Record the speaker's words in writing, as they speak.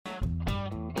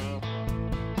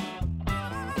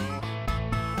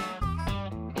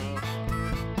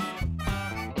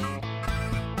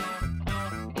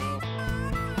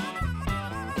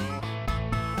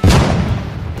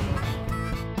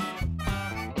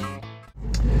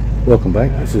Welcome back.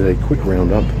 This is a quick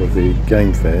roundup of the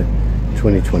Game Fair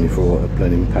 2024 at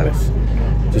Blenheim Palace.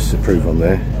 Just to prove I'm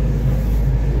there,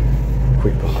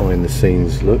 quick behind the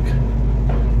scenes look.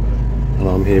 And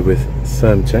I'm here with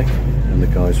Thermtech and the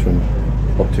guys from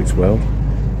Optics World.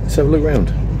 Let's have a look around.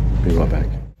 Be right back.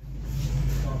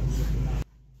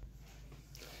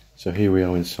 So here we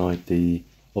are inside the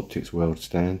Optics World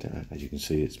stand. As you can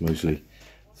see, it's mostly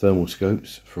thermal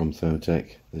scopes from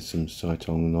Thermtech. There's some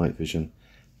Cytong night vision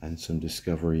and some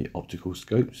Discovery optical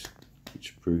scopes,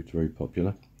 which proved very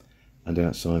popular. And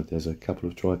outside there's a couple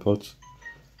of tripods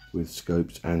with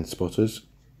scopes and spotters.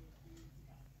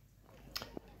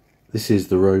 This is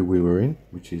the row we were in,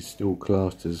 which is still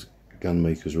classed as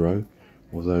Gunmakers Row,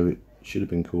 although it should have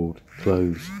been called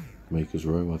Clothes Makers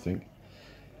Row, I think.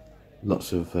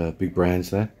 Lots of big brands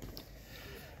there.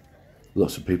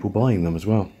 Lots of people buying them as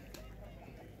well.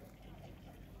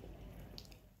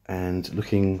 And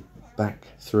looking back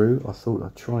through, I thought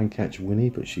I'd try and catch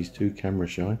Winnie, but she's too camera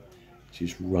shy.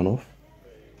 She's run off.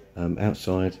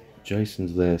 Outside,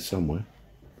 Jason's there somewhere.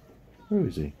 Where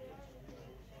is he?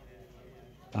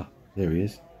 Ah, there he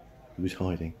is. He was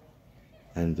hiding.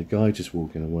 And the guy just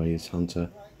walking away is Hunter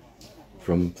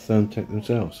from Thermtech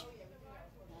themselves.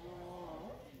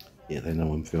 Yeah, they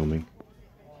know I'm filming.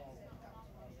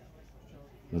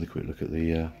 Another quick look at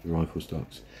the rifle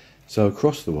stocks. So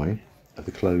across the way are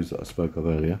the clothes that I spoke of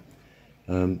earlier.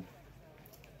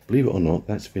 Believe it or not,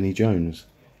 that's Vinnie Jones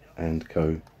and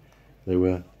co. They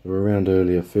were around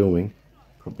earlier filming,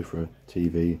 probably for a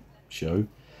TV show,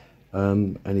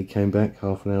 and he came back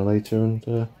half an hour later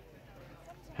and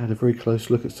had a very close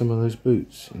look at some of those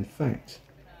boots. In fact,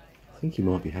 I think he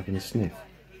might be having a sniff.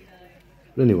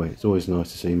 But anyway, it's always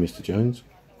nice to see Mr. Jones,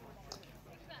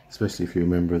 especially if you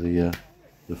remember the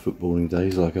footballing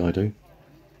days like I do.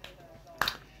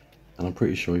 And I'm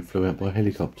pretty sure he flew out by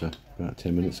helicopter about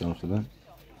 10 minutes after that.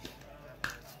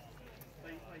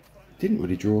 Didn't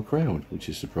really draw a crowd, which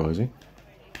is surprising.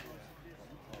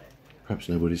 Perhaps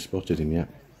nobody's spotted him yet.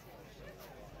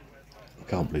 I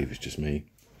can't believe it's just me.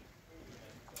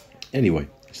 Anyway,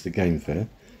 it's the Game Fair.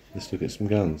 Let's look at some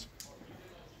guns.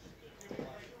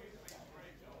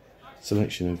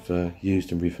 Selection of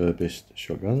used and refurbished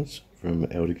shotguns from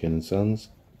Elderkin & Sons.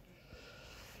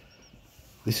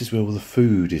 This is where all the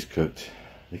food is cooked.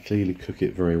 They clearly cook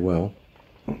it very well,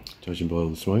 judging by all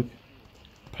the smoke.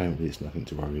 Apparently it's nothing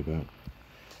to worry about.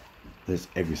 There's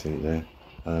everything there.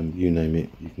 You name it,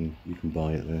 you can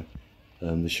buy it there.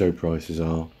 The show prices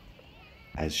are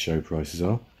as show prices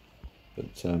are, but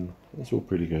it's all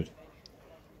pretty good.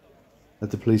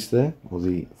 At the police there, or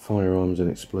the firearms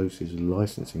and explosives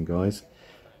licensing guys,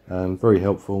 very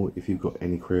helpful if you've got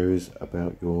any queries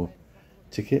about your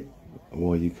ticket,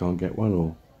 why you can't get one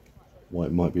or why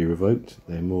it might be revoked.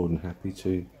 They're more than happy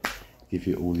to give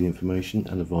you all the information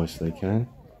and advice they can.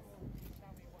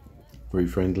 Very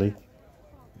friendly,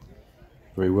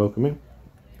 very welcoming.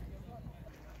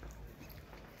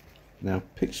 Now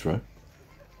Pixra,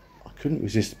 I couldn't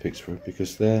resist Pixra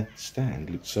because their stand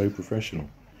looked so professional,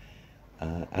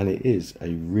 and it is a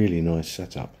really nice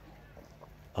setup.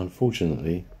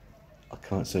 Unfortunately, I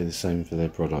can't say the same for their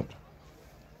product.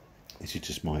 This is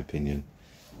just my opinion,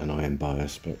 and I am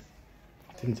biased, but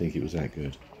I didn't think it was that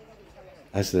good.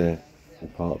 As they're all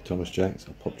part of Thomas Jacks,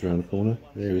 I popped around the corner.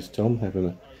 There is Tom having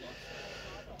a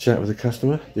chat with a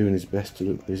customer, doing his best to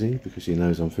look busy because he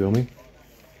knows I'm filming.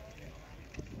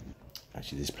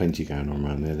 Actually, there's plenty going on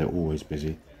around there. They're always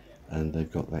busy, and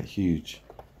they've got that huge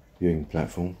viewing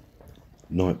platform.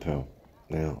 Night Pearl.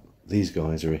 Now, these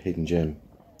guys are a hidden gem.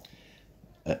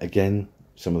 Again,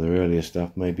 some of their earlier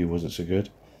stuff maybe wasn't so good.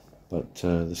 But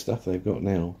the stuff they've got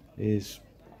now is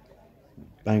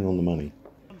bang on the money.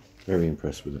 Very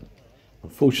impressed with it.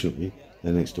 Unfortunately,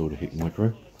 they're next door to Hick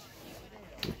Micro.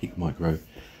 Hick Micro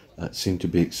seem to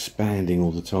be expanding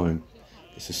all the time.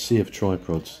 It's a sea of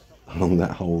tripods along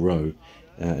that whole row.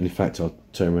 And in fact, I'll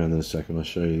turn around in a second, I'll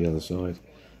show you the other side.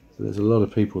 So there's a lot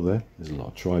of people there. There's a lot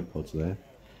of tripods there.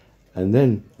 And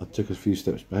then I took a few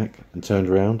steps back and turned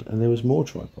around and there was more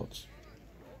tripods.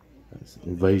 That's an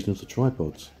invasion of the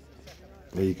tripods.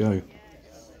 There you go.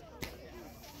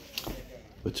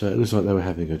 But it looks like they were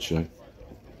having a good show,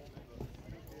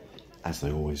 as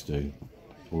they always do.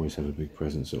 Always have a big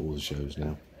presence at all the shows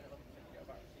now.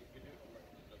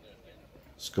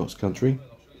 Scots Country.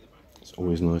 It's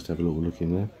always nice to have a little look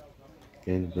in there.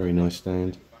 Again, very nice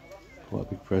stand. Quite a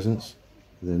big presence.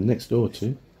 And then next door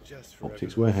to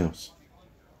Optics Warehouse.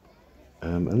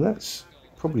 And that's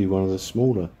probably one of the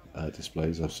smaller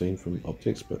displays I've seen from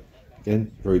Optics, but again,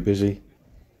 very busy.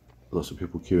 Lots of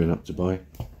people queuing up to buy.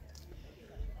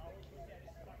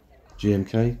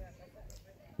 GMK,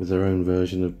 with their own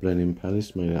version of Blenheim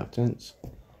Palace made out of tents.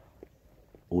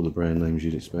 All the brand names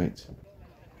you'd expect.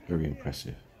 Very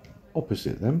impressive.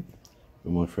 Opposite them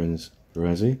were my friends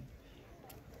Brazzi.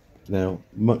 Now,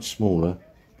 much smaller,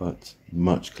 but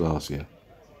much classier.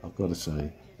 I've got to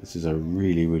say, this is a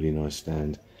really, really nice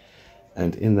stand.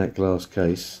 And in that glass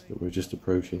case that we're just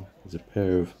approaching is a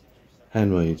pair of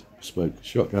handmade bespoke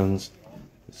shotguns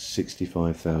at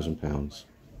 £65,000.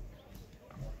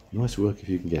 Nice work if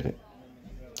you can get it.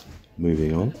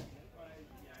 Moving on.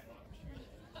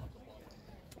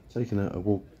 Taking a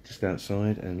walk just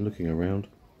outside and looking around,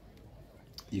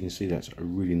 you can see that's a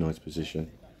really nice position.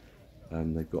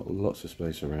 They've got lots of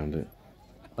space around it,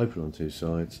 open on two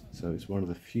sides, so it's one of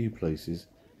the few places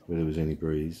where there was any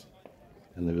breeze.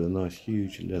 And there was a nice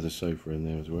huge leather sofa in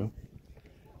there as well.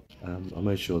 I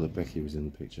made sure that Becky was in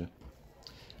the picture.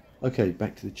 Okay,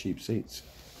 back to the cheap seats,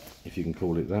 if you can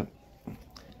call it that.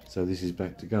 So this is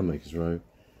back to Gunmakers Row.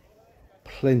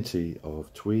 Plenty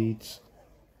of tweeds,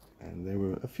 and there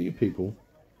were a few people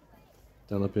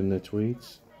done up in their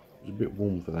tweeds. It was a bit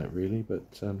warm for that really,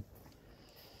 but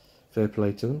fair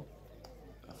play to them.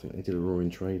 I think they did a roaring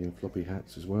trade in floppy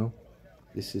hats as well.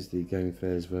 This is the Game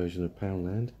Fair's version of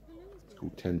Poundland. It's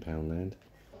called £10 Land.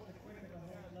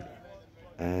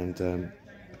 And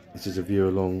this is a view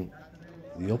along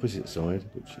the opposite side,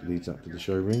 which leads up to the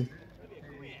showroom.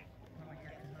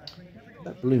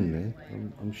 That balloon there,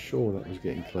 I'm sure that was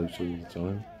getting closer all the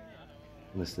time,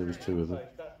 unless there was two of them.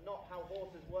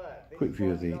 Quick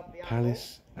view of the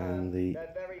palace, and the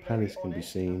palace can be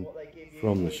seen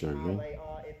from the showroom,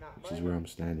 which is where I'm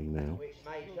standing now.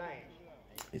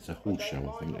 It's a horse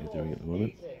show, I think they're doing at the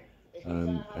moment,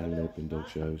 and there have been dog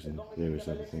shows and various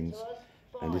other things.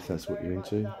 And if that's what you're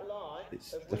into,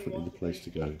 it's definitely the place to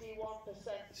go.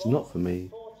 It's not for me.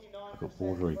 I got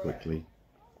bored very quickly,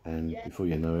 and before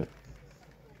you know it,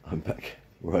 I'm back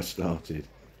where I started.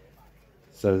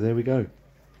 So there we go.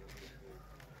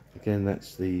 Again,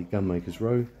 that's the Gunmakers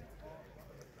Row,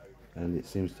 and it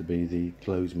seems to be the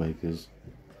clothes makers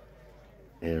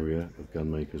area of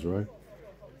Gunmakers Row.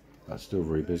 That's still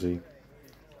very busy.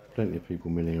 Plenty of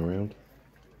people milling around.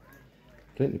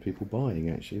 Plenty of people buying,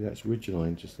 actually. That's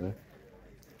Ridgeline just there.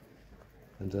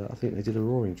 And I think they did a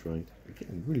roaring trade.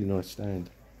 Again, really nice stand.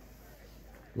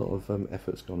 A lot of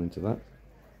effort's gone into that.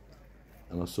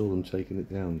 And I saw them taking it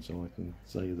down, so I can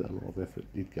say that a lot of effort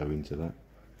did go into that.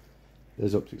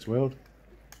 There's Optics World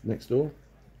next door,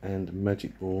 and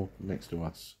Magic Ball next to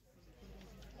us.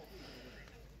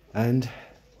 And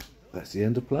that's the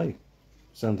end of play.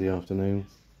 Sunday afternoon,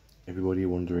 everybody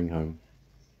wandering home.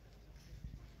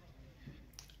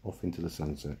 Off into the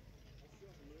sunset.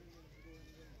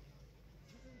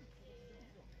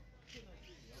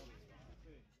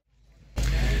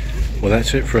 Well,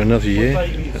 that's it for another year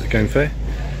at the Game Fair.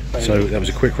 So that was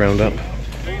a quick roundup,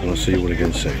 and I'll see you all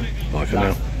again soon. Bye for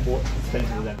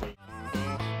now.